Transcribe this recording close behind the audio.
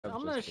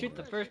I'm gonna shoot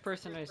the first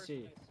person I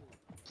see.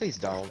 Please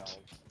don't.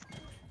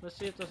 Let's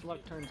see if this luck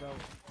turns out.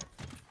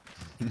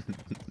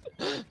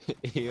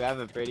 You have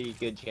a pretty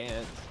good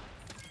chance.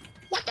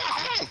 What the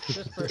heck?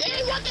 Dang,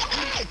 what the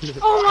heck?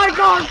 Oh my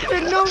god!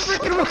 There's no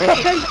freaking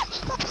way!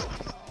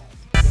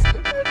 There's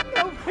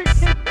no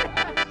freaking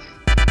way!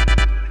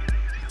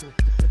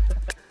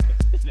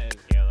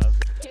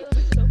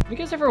 Have you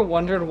guys ever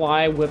wondered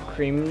why whipped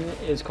cream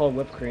is called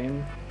whipped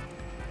cream?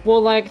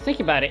 Well, like,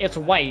 think about it. It's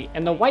white,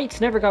 and the whites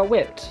never got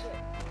whipped.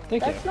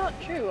 That's not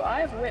true.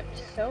 I've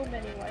whipped so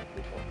many white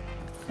people.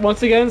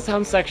 Once again,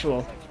 sounds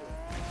sexual.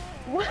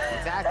 What?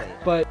 Exactly.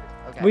 But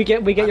Okay.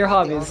 we get your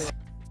hobbies.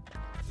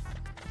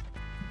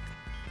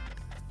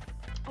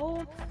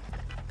 Oh.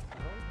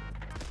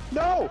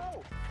 No!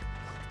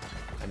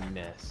 I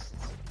missed.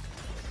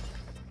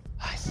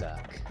 I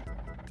suck.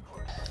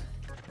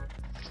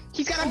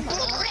 He's got a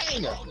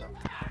boomerang!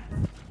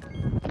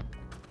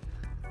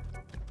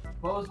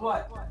 What was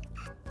what?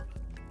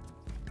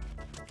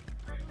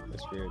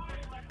 That's weird.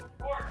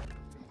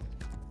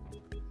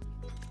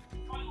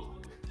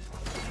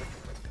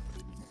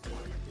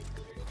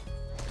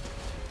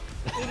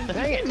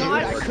 Dang it, dude,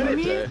 Not I couldn't.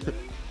 me?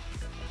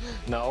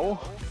 No.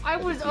 I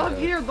was up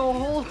here the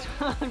whole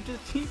time,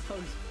 just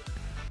T-posing.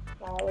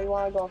 We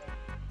wanna go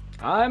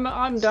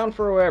I'm down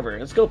for wherever.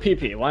 Let's go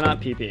PP. Why not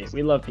PP?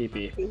 We love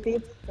PP.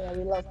 PP? Yeah,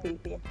 we love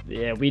PP.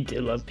 Yeah, we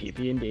do love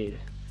PP indeed.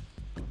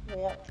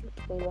 Yeah,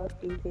 we love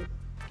PP.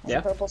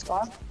 Yeah. Purple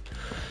scar.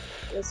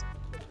 This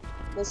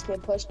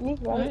kid pushed me,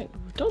 right? Alright,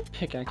 don't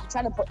pickaxe.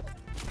 Trying to put.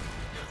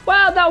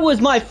 Wow, that was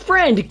my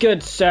friend,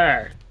 good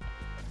sir.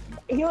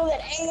 He was an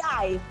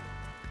AI.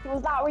 He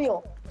was not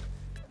real.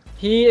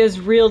 He is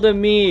real to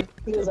me.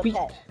 He was a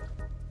pet.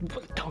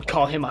 Don't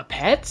call him a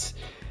pet.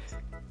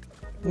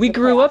 We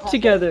grew up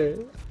together.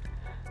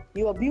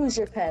 You abuse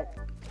your pet.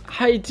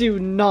 I do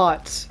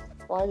not.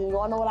 Well, you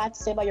wanna know what I have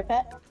to say about your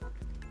pet?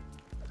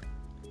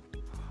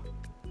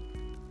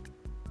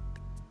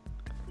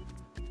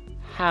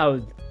 How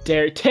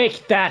dare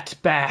take that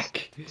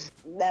back.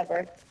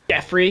 Never.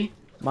 Jeffrey,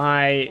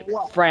 my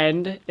What?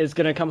 friend, is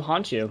gonna come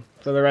haunt you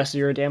for the rest of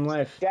your damn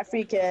life.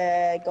 Jeffrey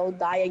can go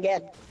die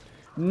again.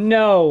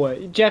 No,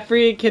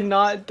 Jeffrey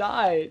cannot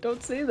die.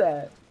 Don't say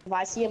that. If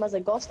I see him as a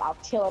ghost, I'll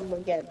kill him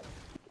again.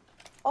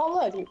 Oh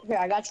look, here,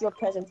 I got you a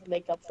present to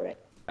make up for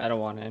it. I don't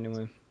want it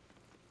anyway.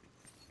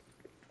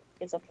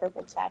 It's a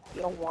purple tack.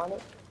 You don't want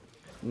it?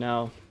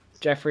 No,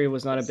 Jeffrey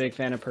was not a big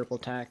fan of purple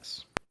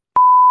tacks.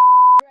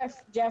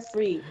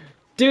 Jeffrey.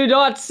 Do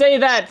not say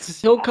that!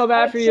 He'll come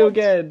after you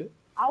again.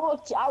 I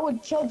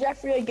would kill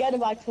Jeffrey again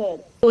if I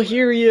could. He'll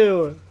hear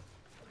you.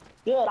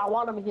 Good, I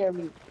want him to hear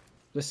me.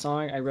 The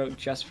song I wrote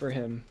just for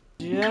him.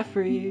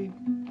 Jeffrey,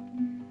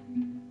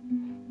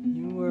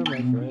 you were my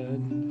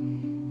friend.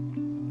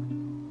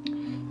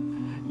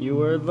 You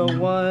were the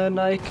one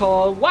I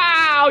called.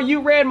 Wow, you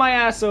ran my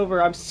ass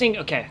over. I'm sing.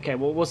 Okay,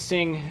 we'll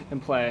sing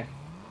and play.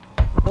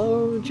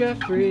 Oh,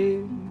 Jeffrey,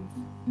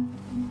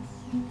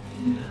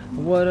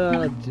 what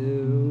I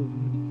do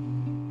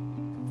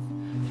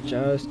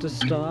just to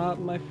stop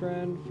my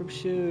friend from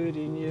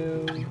shooting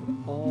you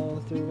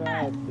all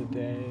throughout the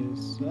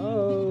days.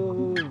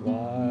 Oh,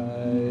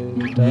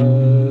 why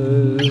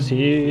does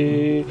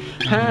he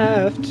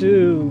have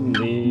to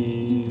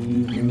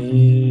leave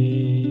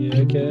me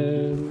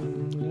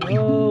again?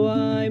 Oh,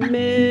 I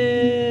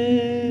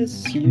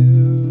miss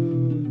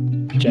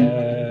you,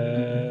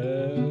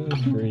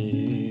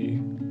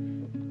 Jeffrey.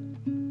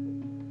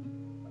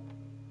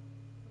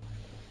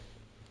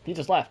 He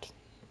just left.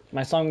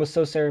 My song was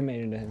so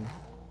serenading to him.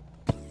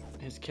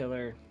 His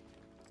killer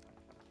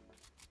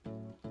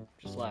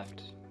just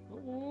left.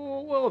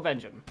 We'll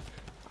avenge him.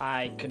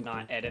 I could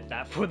not edit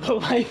that for the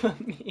life of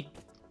me.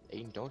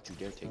 Aiden, don't you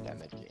dare take that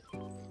medkit.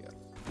 Yeah.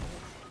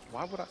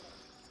 Why would I?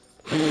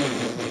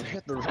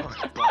 Hit the wrong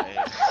button.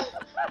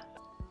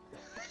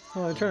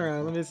 Hold on, turn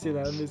around. Let me see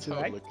that. Let me see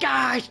that. Look.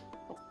 Gosh!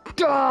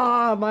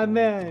 Ah, my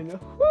man.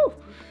 Woo!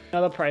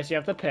 Now the price you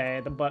have to pay,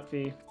 the butt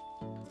fee.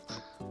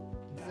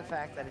 The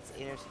fact that it's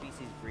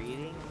interspecies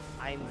breeding,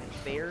 I'm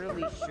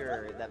fairly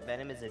sure that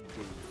Venom is a dude.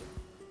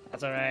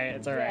 That's alright,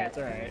 it's alright, it's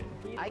alright.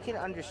 I can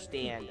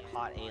understand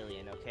hot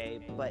alien, okay?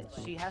 But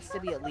she has to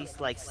be at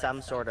least like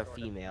some sort of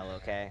female,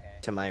 okay?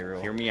 To my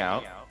rule. Hear me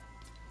out.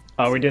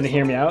 Oh, we didn't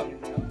hear me out?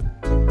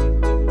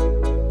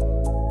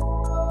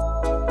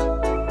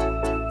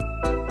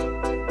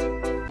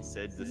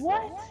 Said the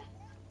What?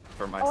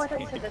 for my Oh, I thought sake.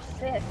 you said the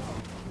Sith.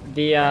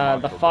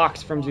 The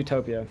fox from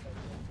Zootopia.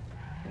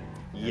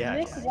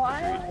 Yes. Nick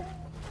Wilde?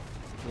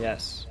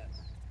 Yes.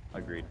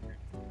 Agreed.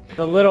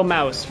 The little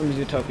mouse from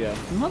Zootopia.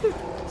 Mother...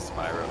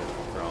 Spyro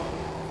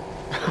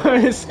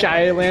from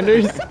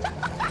Skylanders.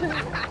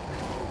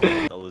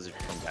 the lizard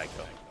from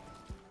Geico.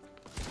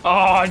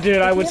 Oh,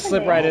 dude, I would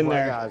slip right in my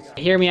there. gosh.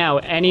 Hear me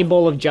out. Any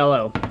bowl of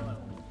Jello.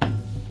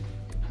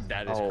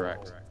 That is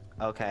correct.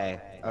 Okay,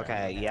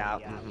 yeah.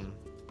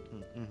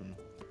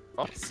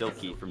 Oh,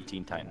 Silky from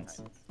Teen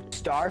Titans.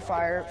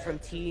 Starfire from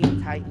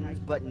Teen Titans,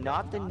 but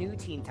not the new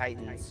Teen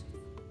Titans.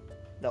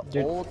 The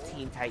Dude. old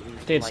Teen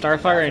Titans. Dude, from, like,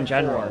 Starfire in 2004.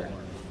 general.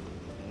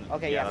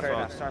 Okay, Yeah, yeah, that's fair what I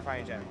enough. was- Start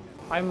firing Jeremy.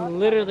 I'm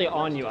literally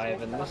on you,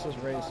 Ivan. This is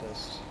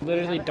racist.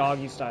 Literally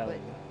doggy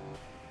styling.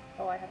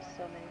 Oh, I have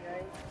so many,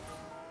 right?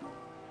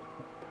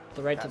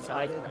 The right That to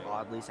sounded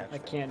oddly sexual. I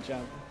can't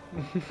jump.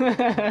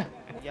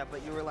 Yeah,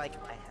 but you were like,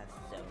 I have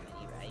so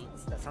many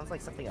rights. That sounds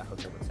like something a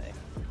hooker would say.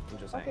 I'm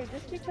just saying. Okay,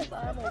 just because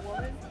I'm a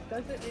woman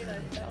doesn't mean I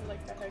sound like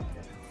a hooker.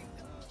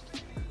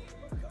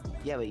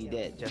 Yeah, but you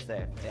did, just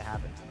there. It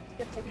happened.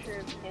 Take a picture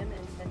of him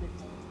and send it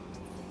to me.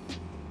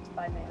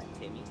 By mail.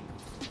 Timmy?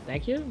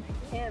 Thank you.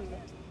 Him.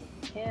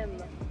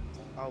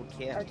 Oh,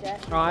 Kim. Our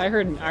dad. Oh, I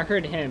heard him.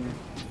 Him.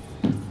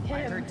 I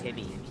heard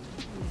Timmy.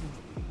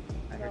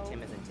 I heard No.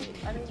 Tim as in Timmy.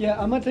 I mean,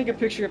 Yeah, I'm gonna take a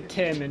picture of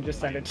Tim and just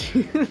send it to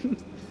you.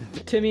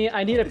 Timmy,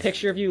 I need a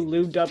picture of you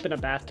lubed up in a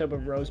bathtub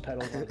of rose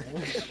petals on you.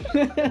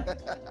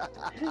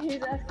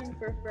 he's asking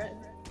for a friend.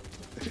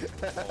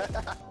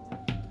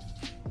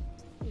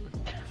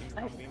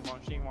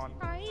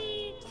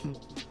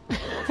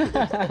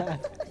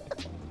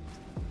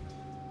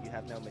 You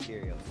have no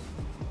materials.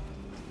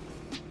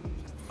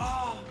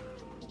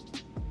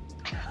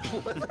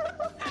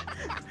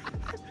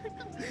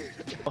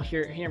 Well,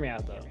 hear me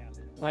out though.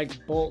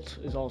 Like Bolt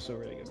is also a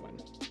really good one.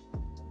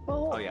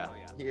 Bolt. Oh yeah.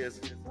 He is.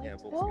 Yeah,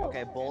 Bolt. both.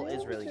 Okay, Bolt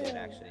is really good,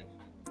 actually.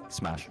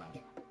 Smash.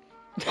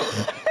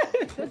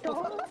 The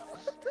dog.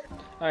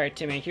 All right,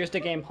 Timmy. Here's the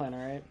game plan.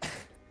 All right.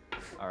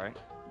 All right.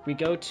 We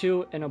go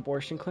to an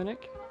abortion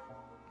clinic,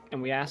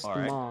 and we ask the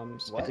Alright.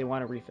 moms What? if they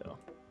want a refill.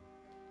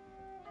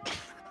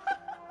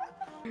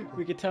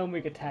 We could tell them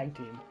we could tag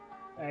team.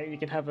 Alright, you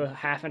can have a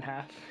half and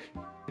half.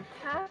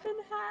 Half and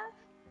half?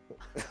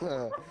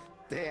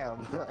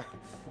 Damn.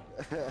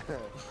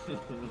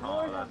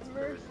 Lord have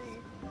mercy.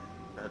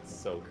 That's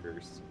so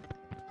cursed.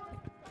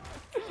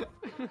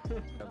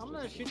 I'm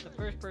gonna shoot the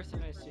first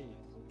person I see.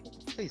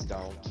 Please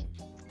don't.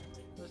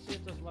 Let's see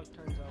if this luck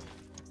turns out.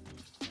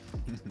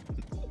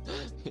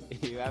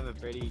 You have a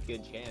pretty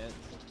good chance.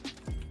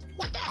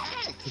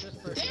 This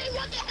person.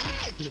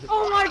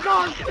 Oh my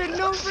god! There's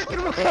no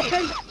freaking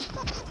way!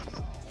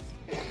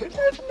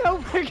 There's no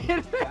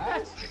freaking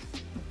way!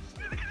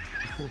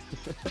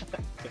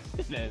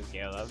 There's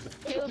Caleb.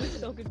 Caleb is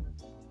so good.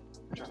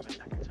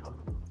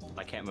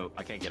 I can't move.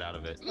 I can't get out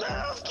of it.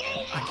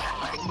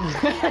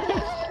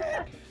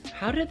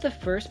 How did the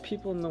first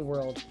people in the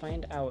world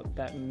find out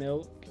that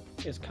milk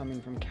is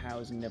coming from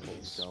cows'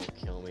 nipples? Don't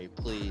kill me,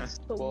 please.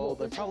 But Well, what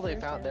they was the probably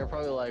first found. They're animal?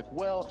 probably like,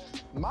 well,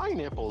 my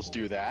nipples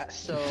do that,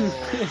 so.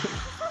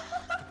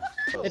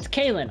 It's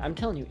Kaylin. I'm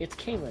telling you, it's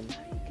Kaylin.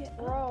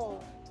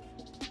 Bro.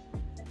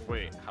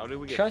 Wait, how did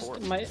we get Trust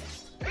fourth? my.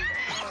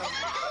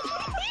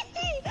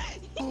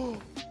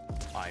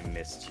 I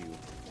missed you.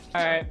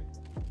 All right,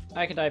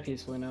 I can die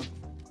peacefully now.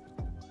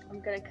 I'm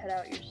gonna cut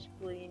out your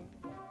spleen.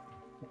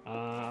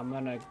 I'm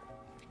gonna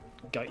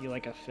gut you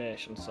like a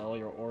fish and sell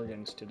your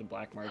organs to the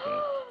black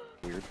market.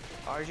 Weird.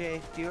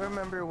 RJ, do you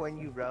remember when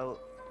you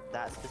wrote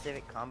that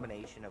specific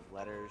combination of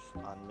letters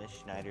on Miss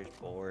Schneider's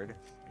board?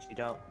 She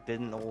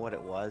didn't know what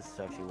it was,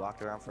 so she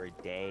walked around for a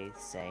day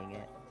saying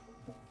it.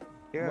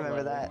 Do you What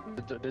remember letter?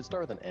 that? Did it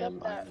start with an M?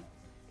 What's that?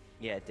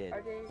 Yeah, it did.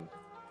 Are they?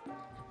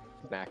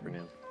 An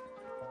acronym.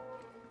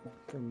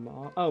 For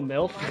mom. Oh,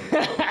 MILF?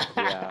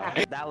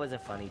 Yeah. That was a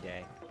funny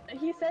day.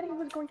 He said he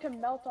was going to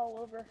melt all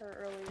over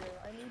her earlier.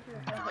 I need your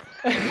help.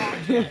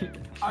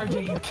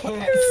 RJ, you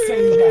can't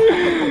say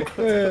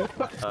that.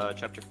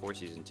 Chapter 4,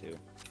 season 2.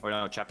 Or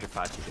no, chapter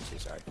 5, season 2.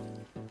 Sorry.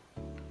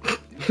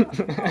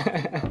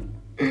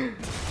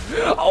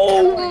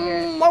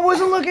 Oh, I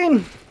wasn't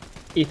looking.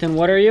 Ethan,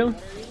 what are you?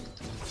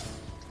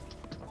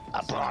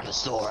 A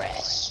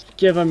brontosaurus.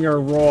 Give him your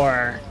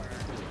roar.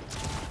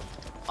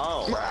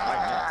 Oh.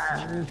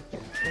 My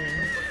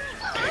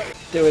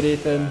Do it,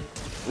 Ethan.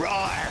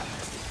 Roar!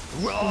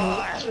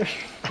 Roar!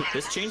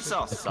 This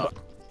chainsaw sucks.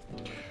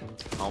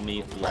 Call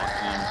me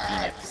Lockheed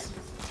Phoenix.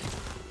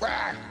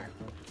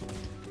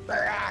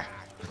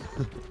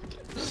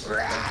 It's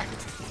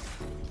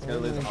gonna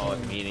lose all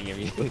its meaning if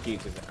you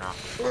keep it.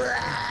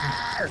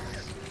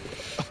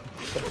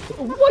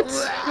 What?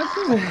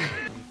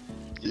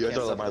 You guys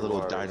Can't are like my suffer little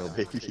bars. dino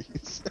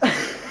babies.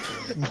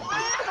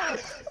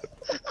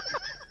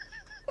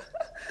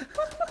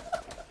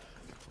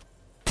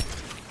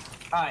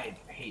 I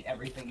hate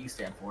everything you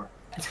stand for.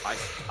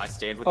 I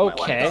stand with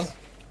Okay.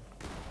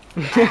 my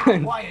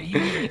legs. Why are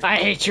you? I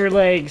hate your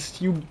legs,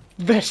 you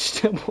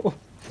vegetable.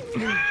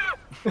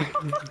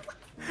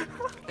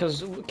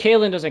 Because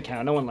Kaylin doesn't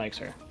count. No one likes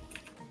her.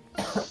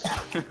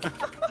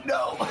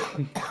 No,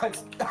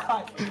 that's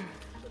not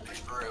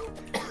true.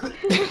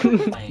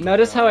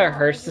 Notice how it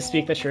hurts to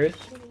speak the truth?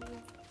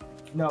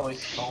 No,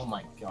 it's. Oh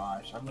my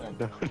gosh, I'm gonna.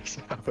 Notice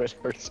how it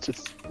hurts to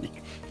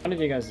speak. One of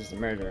you guys is the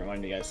murderer, and one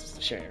of you guys is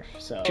the sheriff.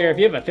 So, Sheriff,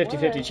 you have a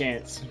 50-50 What?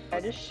 chance. I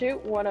just shoot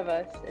one of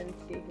us and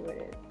see who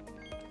it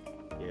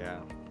Yeah.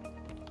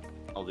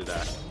 I'll do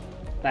that.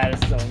 That is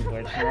so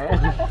unfortunate.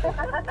 is.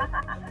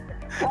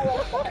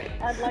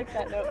 I'd like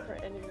that note for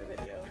ending the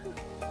video.